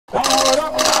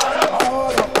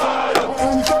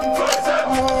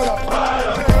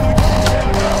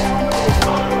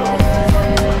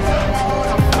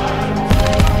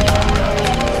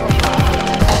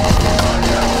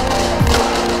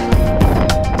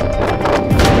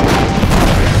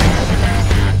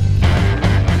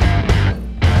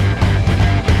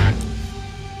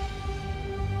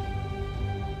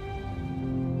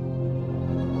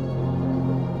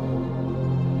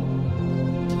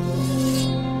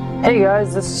Hey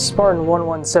guys, this is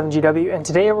SPARTAN117GW, and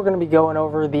today we're going to be going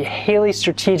over the Haley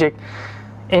Strategic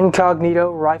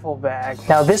Incognito Rifle Bag.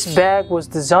 Now this bag was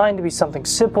designed to be something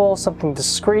simple, something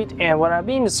discreet, and when I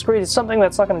mean discreet, it's something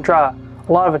that's not going to draw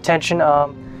a lot of attention.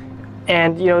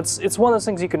 And you know, it's one of those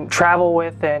things you can travel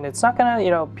with, and it's not gonna, you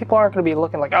know, people aren't gonna be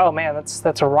looking like, oh man,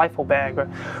 that's a rifle bag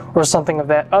or something of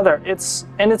that other. It's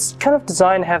kind of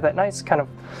designed to have that nice kind of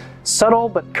subtle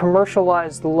but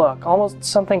commercialized look, almost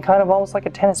something kind of almost like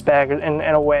a tennis bag in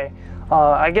a way.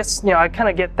 I guess, you know, I kind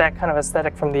of get that kind of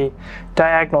aesthetic from the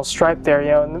diagonal stripe there. You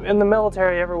know, in the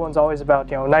military, everyone's always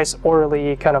about, you know, nice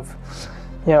orderly kind of,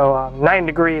 you know,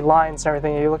 9-degree lines and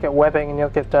everything. You look at webbing and you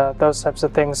look at those types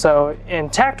of things. So in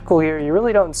tactical gear, you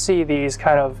really don't see these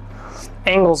kind of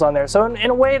angles on there. So in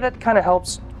a way, that kind of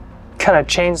helps kind of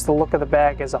change the look of the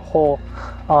bag as a whole.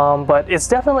 But it's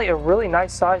definitely a really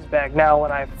nice size bag. Now,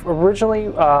 when I originally,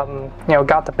 you know,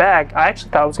 got the bag, I actually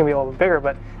thought it was going to be a little bit bigger,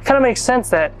 but it kind of makes sense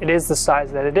that it is the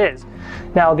size that it is.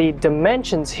 Now, the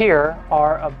dimensions here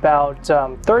are about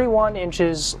 31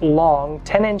 inches long,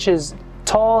 10 inches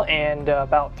tall, and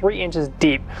about 3 inches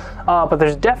deep, but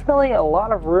there's definitely a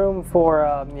lot of room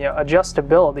for you know,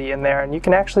 adjustability in there, and you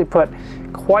can actually put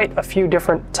quite a few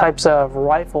different types of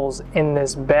rifles in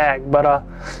this bag. But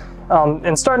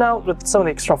and starting out with some of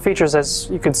the external features, as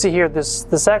you can see here,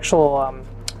 this actual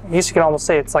I guess you can almost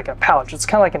say it's like a pouch. It's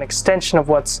kind of like an extension of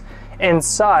what's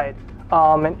inside,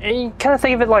 and you kind of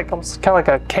think of it like almost kind of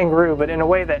like a kangaroo, but in a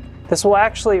way that this will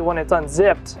actually, when it's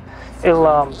unzipped,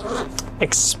 it'll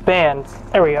expand.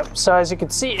 There we go. So as you can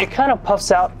see, it kind of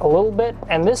puffs out a little bit,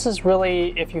 and this is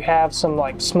really if you have some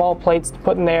like small plates to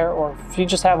put in there, or if you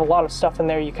just have a lot of stuff in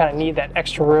there, you kind of need that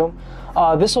extra room.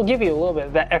 This will give you a little bit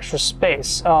of that extra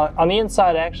space. On the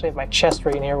inside, I actually have my chest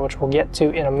rig in here, which we'll get to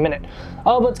in a minute.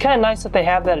 But it's kind of nice that they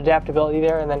have that adaptability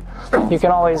there, and then you can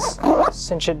always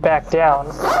cinch it back down.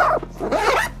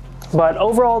 But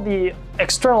overall, the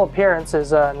external appearance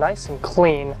is nice and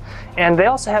clean, and they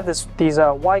also have these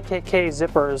YKK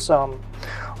zippers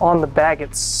on the bag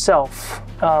itself.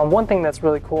 One thing that's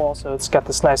really cool also, it's got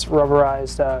this nice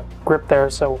rubberized grip there,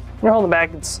 so when you're holding the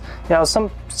bag, it's, you know, some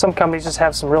companies just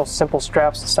have some real simple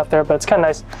straps and stuff there, but it's kind of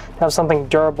nice to have something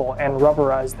durable and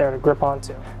rubberized there to grip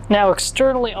onto. Now,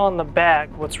 externally on the bag,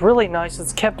 what's really nice,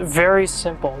 it's kept very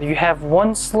simple. You have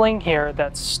one sling here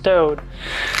that's stowed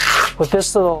with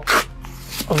this little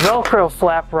Velcro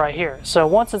flap right here. So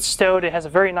once it's stowed, it has a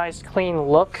very nice clean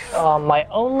look. My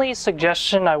only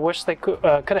suggestion I wish they could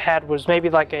have had was maybe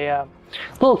like a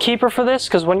little keeper for this,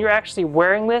 because when you're actually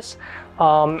wearing this,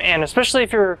 and especially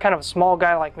if you're kind of a small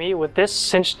guy like me, with this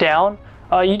cinched down,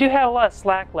 you do have a lot of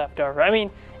slack left over. I mean,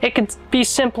 it could be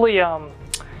simply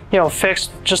you know,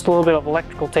 fixed with just a little bit of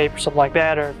electrical tape or something like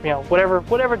that, or, you know,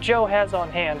 whatever Joe has on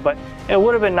hand. But it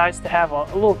would have been nice to have a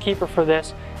little keeper for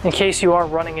this in case you are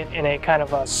running it in a kind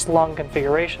of a slung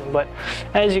configuration. But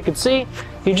as you can see,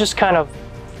 you just kind of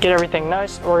get everything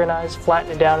nice, organized,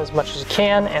 flatten it down as much as you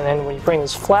can, and then when you bring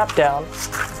this flap down,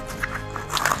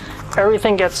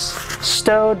 everything gets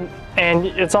stowed, and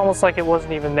it's almost like it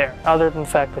wasn't even there, other than the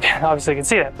fact that obviously you can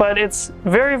see that. But it's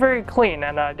very, very clean,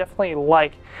 and I definitely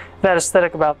like that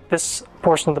aesthetic about this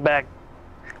portion of the bag.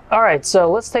 Alright, so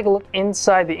let's take a look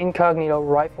inside the Incognito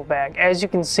rifle bag. As you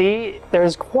can see,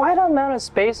 there's quite an amount of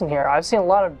space in here. I've seen a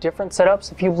lot of different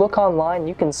setups. If you look online,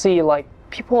 you can see like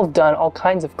people have done all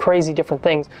kinds of crazy different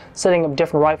things, setting up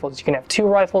different rifles. You can have 2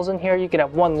 rifles in here, you can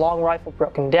have 1 long rifle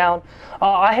broken down.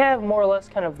 I have more or less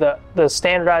kind of the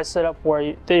standardized setup where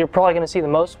you're probably going to see the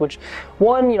most, which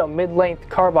one, you know, mid-length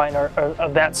carbine or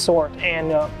of that sort,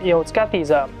 and you know, it's got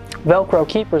these Velcro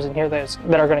keepers in here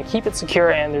that are going to keep it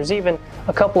secure, and there's even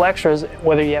a couple extras,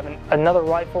 whether you have another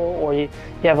rifle or you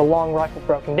have a long rifle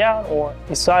broken down or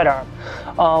a sidearm.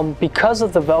 Because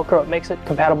of the Velcro, it makes it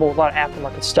compatible with a lot of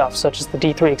aftermarket stuff, such as the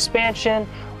D3 expansion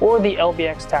or the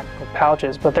LBX tactical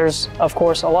pouches, but there's of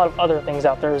course a lot of other things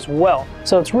out there as well,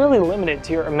 so it's really limited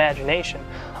to your imagination.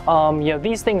 You know,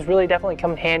 these things really definitely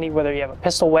come in handy whether you have a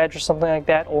pistol wedge or something like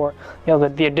that, or, you know,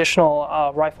 the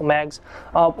additional rifle mags,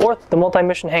 or the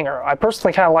multi-mission hanger. I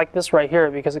personally kind of like this right here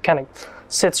because it kind of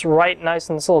sits right nice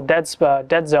in this little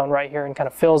dead zone right here and kind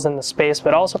of fills in the space,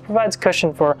 but also provides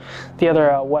cushion for the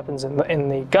other weapons in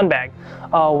the gun bag.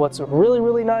 What's really,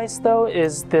 really nice though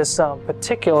is this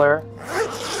particular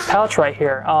pouch right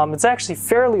here. It's actually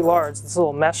fairly large, this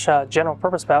little mesh general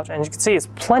purpose pouch, and you can see it's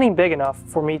plenty big enough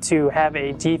for me to have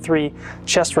a D3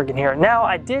 chest rig in here. Now,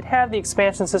 I did have the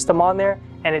expansion system on there,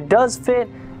 and it does fit.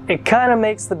 It kind of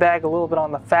makes the bag a little bit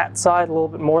on the fat side, a little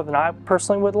bit more than I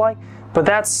personally would like, but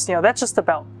that's, you know, that's just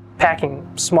about packing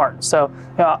smart. So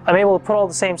I'm able to put all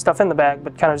the same stuff in the bag,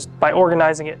 but kind of just by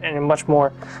organizing it in a much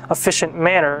more efficient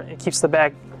manner, it keeps the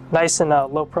bag nice and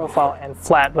low profile and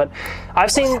flat. But I've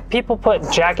seen people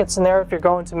put jackets in there if you're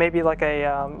going to maybe like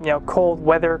a cold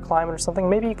weather climate or something.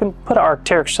 Maybe you can put an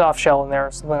Arctic soft shell in there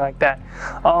or something like that.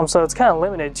 So it's kind of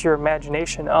limited to your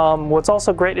imagination. What's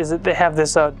also great is that they have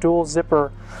this dual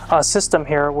zipper system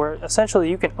here, where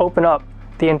essentially you can open up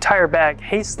the entire bag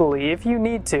hastily if you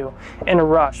need to in a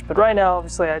rush. But right now,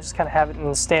 obviously, I just kind of have it in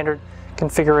the standard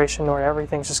configuration where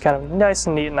everything's just kind of nice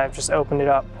and neat, and I've just opened it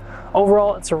up.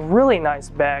 Overall, it's a really nice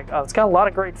bag. It's got a lot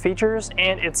of great features,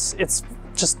 and it's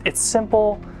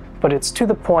simple, but it's to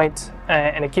the point,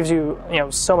 and it gives you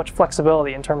so much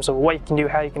flexibility in terms of what you can do,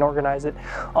 how you can organize it,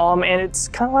 and it's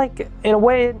kind of like, in a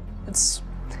way,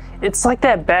 it's like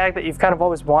that bag that you've kind of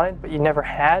always wanted but you never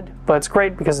had, but it's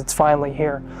great because it's finally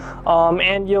here.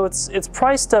 And it's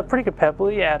priced pretty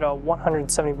competitively at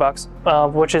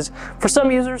 $170, which is, for some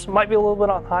users, might be a little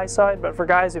bit on the high side, but for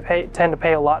guys who tend to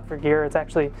pay a lot for gear, it's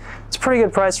a pretty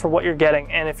good price for what you're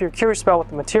getting. And if you're curious about what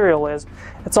the material is,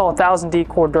 it's all 1000D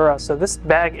Cordura, so this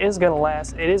bag is going to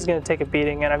last. It is going to take a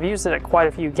beating, and I've used it at quite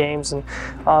a few games, and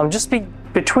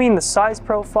between the size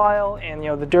profile and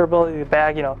the durability of the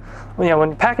bag, when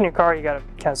you're packing your car, you got to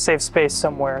kind of save space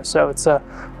somewhere. So it's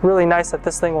really nice that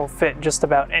this thing will fit just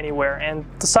about anywhere, and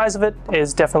the size of it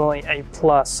is definitely a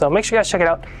plus. So make sure you guys check it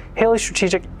out. Haley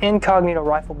Strategic Incognito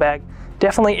Rifle Bag,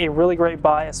 definitely a really great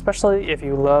buy, especially if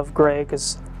you love gray,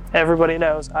 because everybody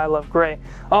knows I love gray.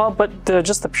 But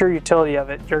just the pure utility of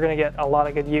it, you're going to get a lot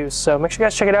of good use. So make sure you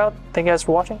guys check it out. Thank you guys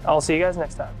for watching. I'll see you guys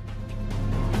next time.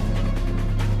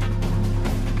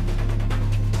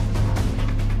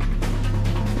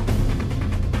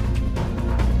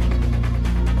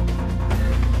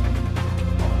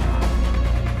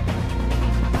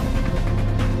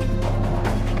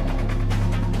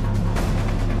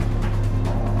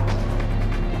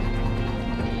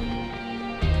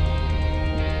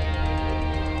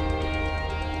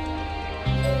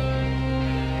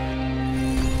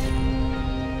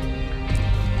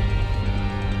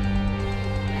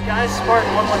 Guys,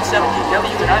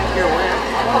 SPARTAN117GW, and I'm here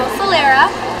with Solera.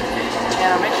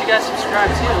 And make sure you guys subscribe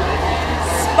to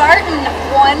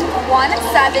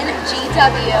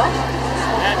SPARTAN117GW.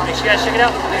 And make sure you guys check it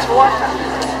out. Thanks for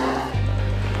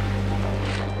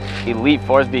watching. Elite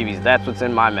Force BBs, that's what's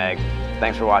in my mag.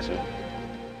 Thanks for watching.